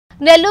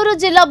నెల్లూరు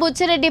జిల్లా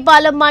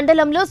బుచ్చిరెడ్డిపాలెం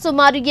మండలంలో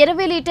సుమారు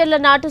 20 లీటర్ల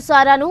నాటు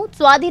సారాను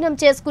స్వాధీనం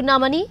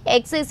చేసుకున్నామని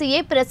ఎక్సైసీఏ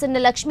ప్రసన్న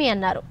లక్ష్మి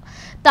అన్నారు.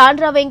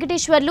 తాండ్ర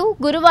వెంకటేశ్వర్లు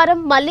గురువారం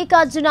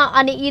మల్లికార్జున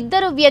అనే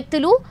ఇద్దరు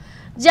వ్యక్తులు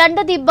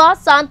జండదిబ్బ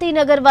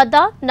శాంతినగర్ వద్ద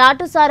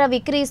నాటుసారా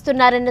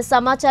విక్రయిస్తున్నారన్న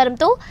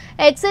సమాచారంతో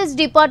ఎక్సైజ్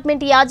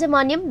డిపార్ట్మెంట్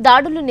యాజమాన్యం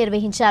దాడులు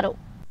నిర్వహించారు.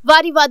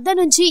 వారి వద్ద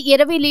నుంచి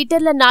 20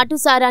 లీటర్ల నాటు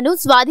సారాను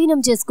స్వాధీనం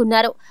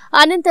చేసుకున్నారు.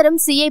 అనంతరం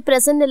సీఐ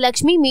ప్రసన్న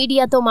లక్ష్మి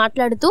మీడియాతో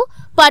మాట్లాడుతూ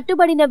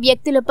పట్టుబడిన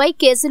వ్యక్తులపై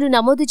కేసులు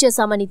నమోదు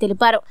చేశామని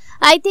తెలిపారు.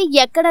 అయితే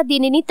ఎక్కడ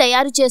దీనిని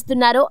తయారు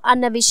చేస్తున్నారో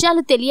అన్న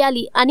విషయాలు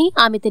తెలియాలి అని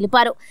ఆమె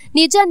తెలిపారు.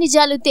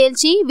 నిజాలు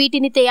తేల్చి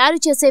వీటిని తయారు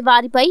చేసే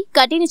వారిపై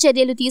కఠిన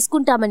చర్యలు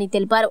తీసుకుంటామని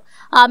తెలిపారు.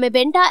 ఆమె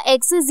వెంట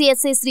ఎక్సైజ్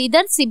ఎస్ఐ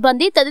శ్రీధర్,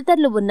 సిబ్బంది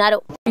తదితరులు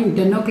ఉన్నారు.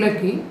 10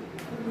 o'clockకి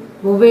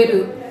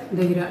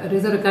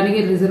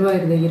కనిగిరి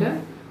రిజర్వాయర్ దగ్గర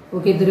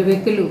ఒక ఇద్దరు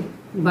వ్యక్తులు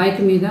బైక్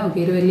మీద ఒక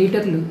 20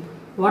 లీటర్లు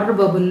వాటర్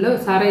బబుల్లో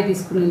సారాయి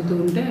తీసుకుని వెళ్తూ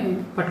ఉంటే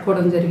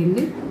పట్టుకోవడం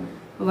జరిగింది.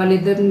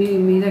 వాళ్ళిద్దరిని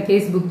మీద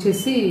కేసు బుక్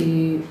చేసి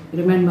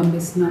రిమాండ్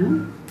పంపిస్తున్నాను.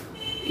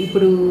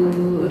 ఇప్పుడు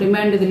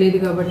రిమాండ్ లేదు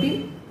కాబట్టి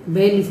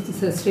బెయిల్ ఇచ్చి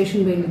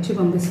స్టేషన్ బెయిల్ ఇచ్చి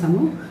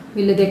పంపిస్తాము.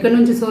 వీళ్ళది ఎక్కడి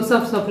నుంచి సోర్స్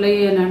ఆఫ్ సప్లై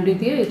అని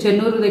అడిగితే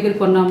చెన్నూరు దగ్గర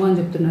కొన్నాము అని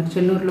చెప్తున్నారు.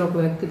 చెన్నూరులో ఒక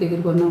వ్యక్తి దగ్గర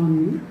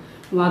కొన్నామని,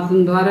 వాటి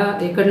ద్వారా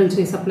ఎక్కడి నుంచి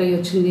సప్లై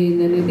వచ్చింది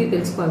అనేది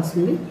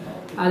తెలుసుకోవాల్సింది.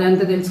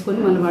 అదంతా తెలుసుకొని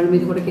మనం వాళ్ళ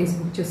మీద కూడా కేసు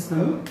బుక్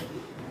చేస్తాము.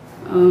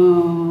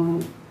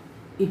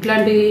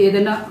 ఇట్లాంటి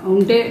ఏదైనా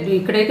ఉంటే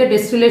ఇక్కడైతే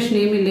డెస్టిలేషన్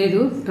ఏమీ లేదు,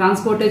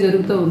 ట్రాన్స్పోర్టే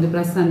జరుగుతూ ఉంది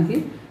ప్రస్తుతానికి.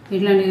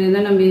 ఇట్లాంటి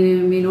ఏదైనా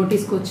మీ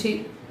నోటీస్కి వచ్చి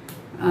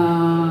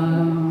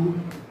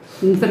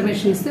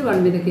ఇన్ఫర్మేషన్ ఇస్తే వాళ్ళ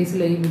మీద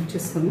కేసులు అయ్యి బుక్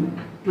చేస్తాము.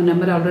 మా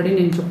నెంబర్ ఆల్రెడీ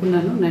నేను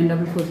చెప్పుకున్నాను,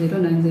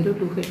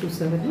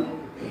 9440902527.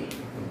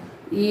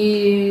 ఈ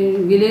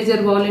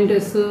విలేజర్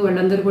వాలంటీర్స్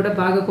వాళ్ళందరూ కూడా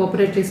బాగా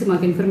కోఆపరేట్ చేసి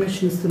మాకు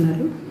ఇన్ఫర్మేషన్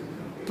ఇస్తున్నారు.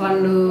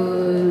 వాళ్ళు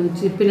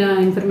చెప్పిన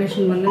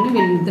ఇన్ఫర్మేషన్ వల్లనే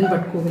వీళ్ళిద్దరిని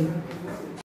పట్టుకోగలిగారు.